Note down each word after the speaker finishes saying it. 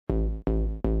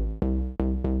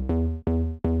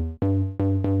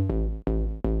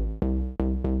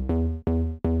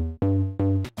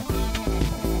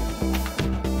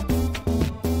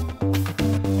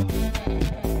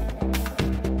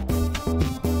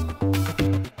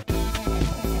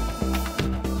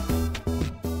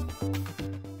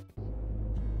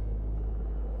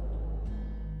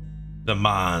The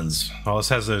mines. Oh, this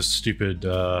has those stupid,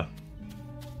 one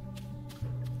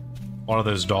of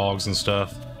those dogs and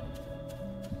stuff.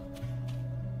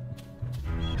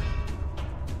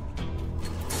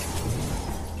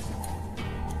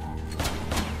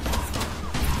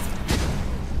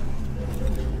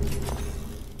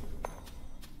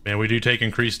 Man, we do take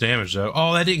increased damage, though.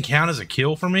 Oh, that didn't count as a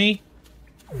kill for me?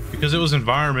 Because it was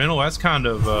environmental? That's kind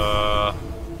of,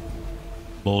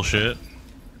 bullshit.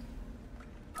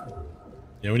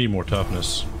 Yeah, we need more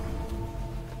toughness.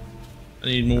 I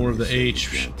need more of the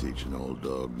Teach an old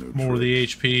dog new more of the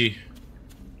HP.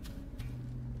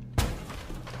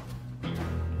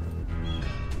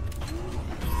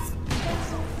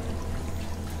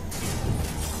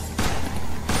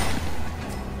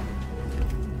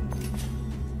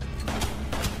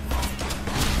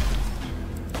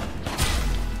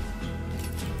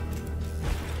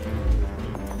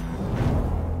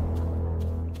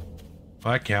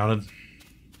 I counted.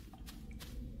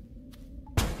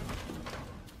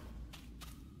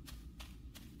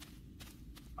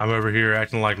 I'm over here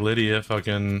acting like Lydia,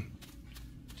 fucking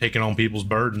taking on people's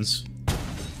burdens.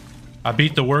 I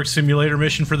beat the work simulator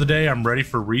mission for the day. I'm ready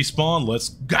for respawn. Let's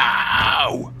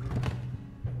go!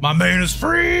 My man is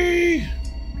free!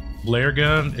 Flare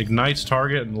gun ignites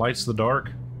target and lights the dark.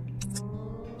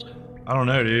 I don't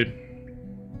know, dude.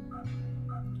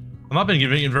 I've not been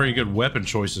giving it very good weapon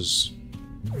choices.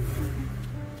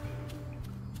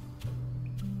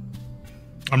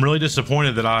 I'm really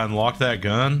disappointed that I unlocked that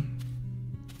gun,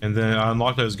 and then I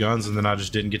unlocked those guns, and then I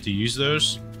just didn't get to use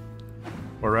those.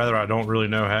 Or rather, I don't really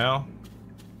know how.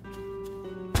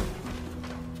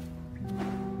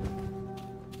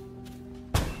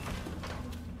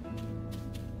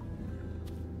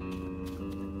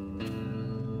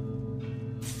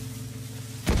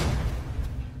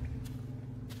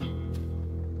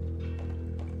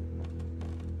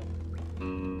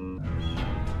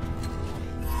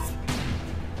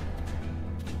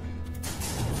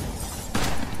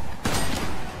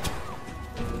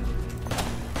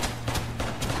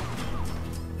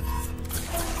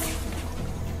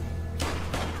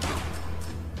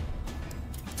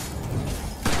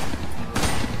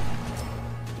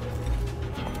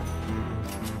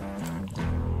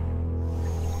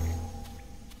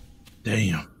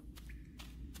 Damn.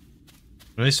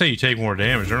 When they say you take more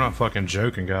damage, they're not fucking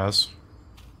joking, guys.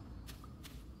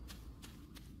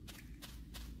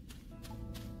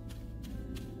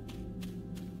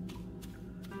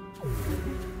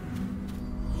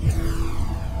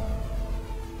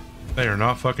 They are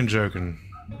not fucking joking.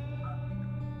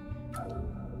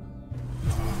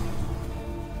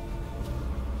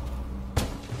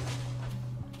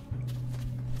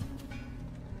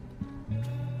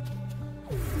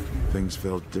 Things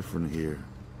felt different here.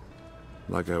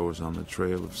 Like I was on the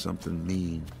trail of something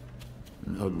mean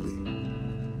and ugly.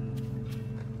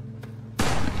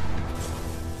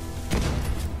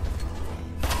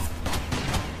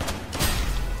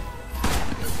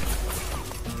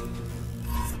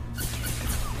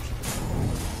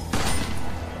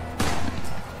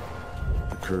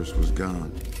 The curse was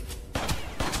gone. I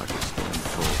could stand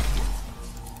forth.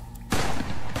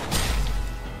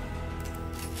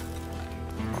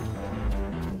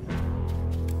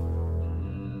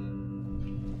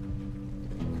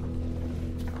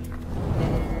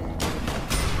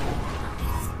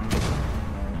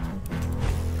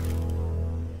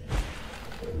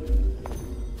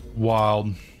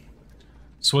 Wild.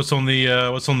 So what's on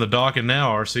the docket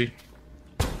now, RC?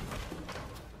 A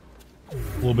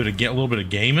little bit of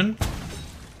gaming.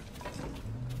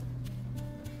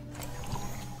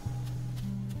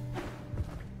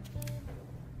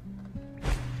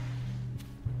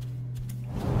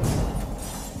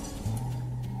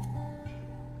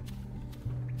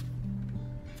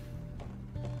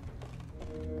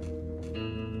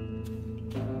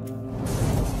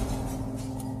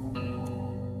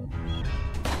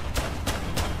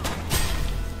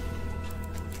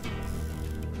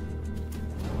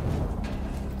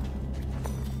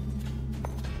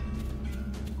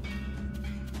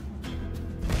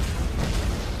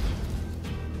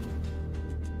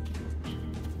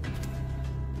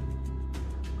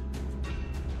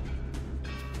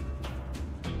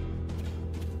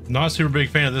 Not a super big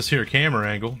fan of this here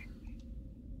camera angle.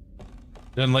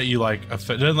 Doesn't let you like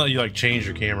change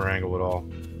your camera angle at all.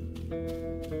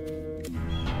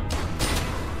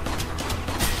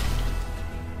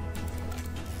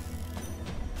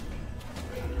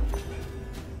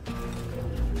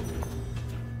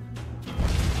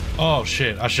 Oh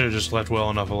shit, I should have just left well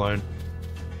enough alone.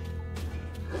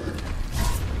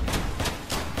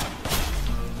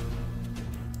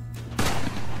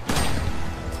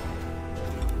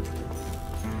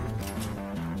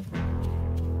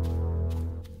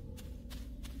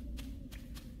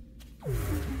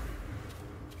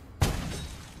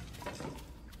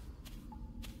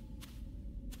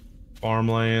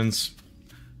 Farmlands.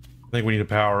 I think we need to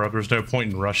power up. There's no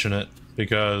point in rushing it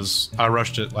because I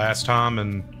rushed it last time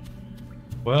and,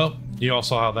 well, you all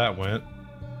saw how that went.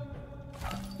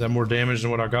 Is that more damage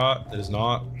than what I got? It is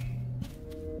not.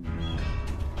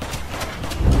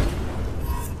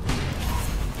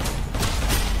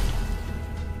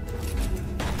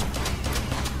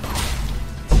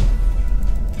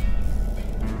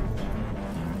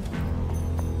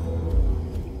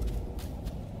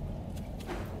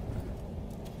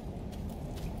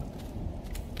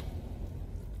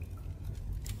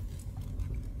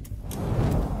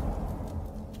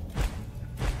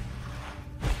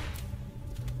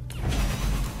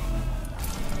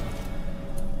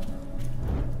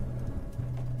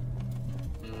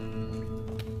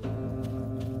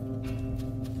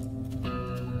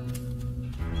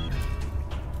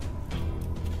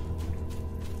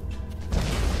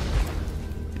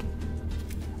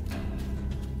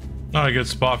 Not a good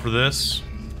spot for this,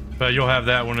 but you'll have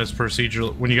that when it's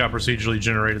procedural, when you got procedurally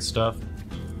generated stuff.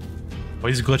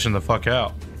 Well, he's glitching the fuck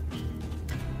out.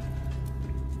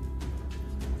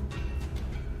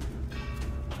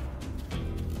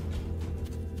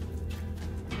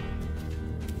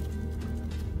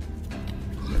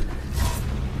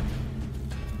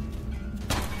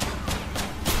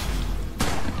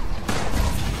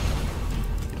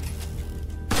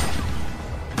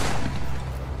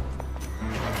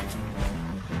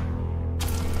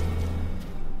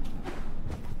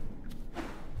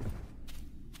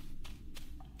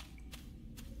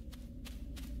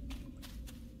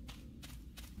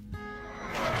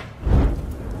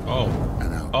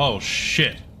 Oh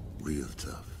shit. Real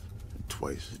tough and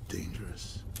twice as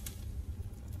dangerous.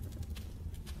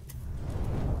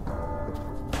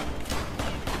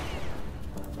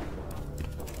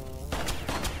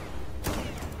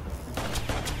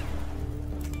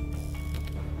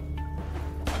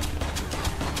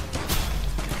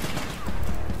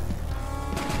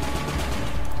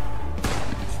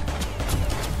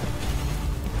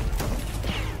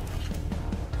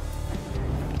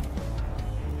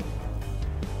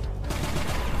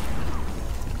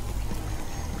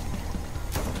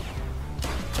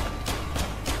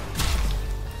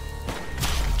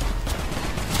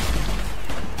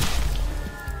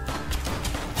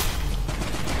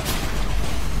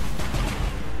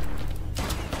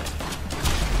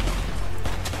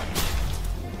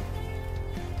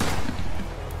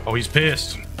 Oh, he's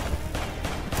pissed.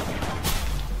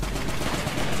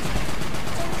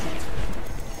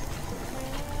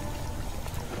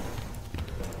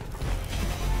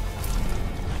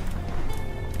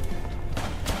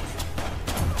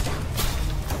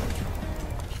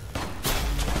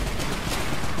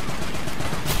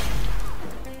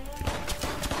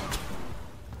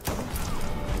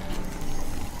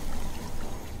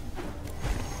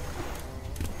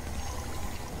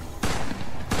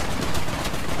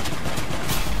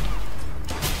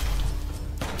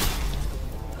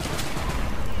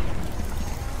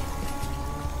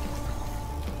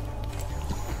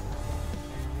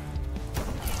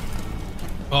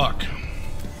 Fuck.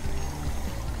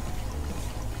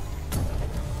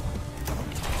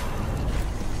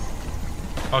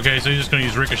 Okay, so he's just gonna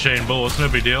use ricocheting bullets, no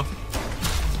big deal.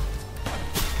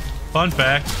 Fun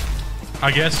fact,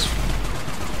 I guess.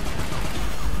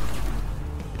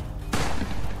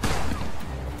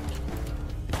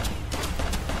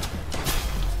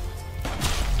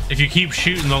 If you keep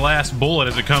shooting the last bullet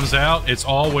as it comes out, it's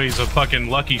always a fucking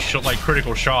lucky shot, like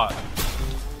critical shot.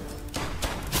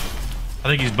 I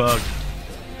think he's bugged.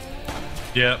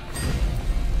 Yep.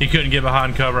 He couldn't get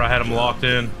behind cover. I had him locked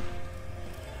in.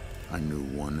 I knew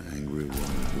one angry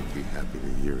woman would be happy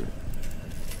to hear it.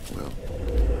 Well,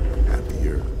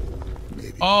 happier,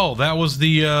 maybe. Oh, that was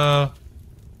the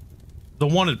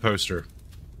wanted poster.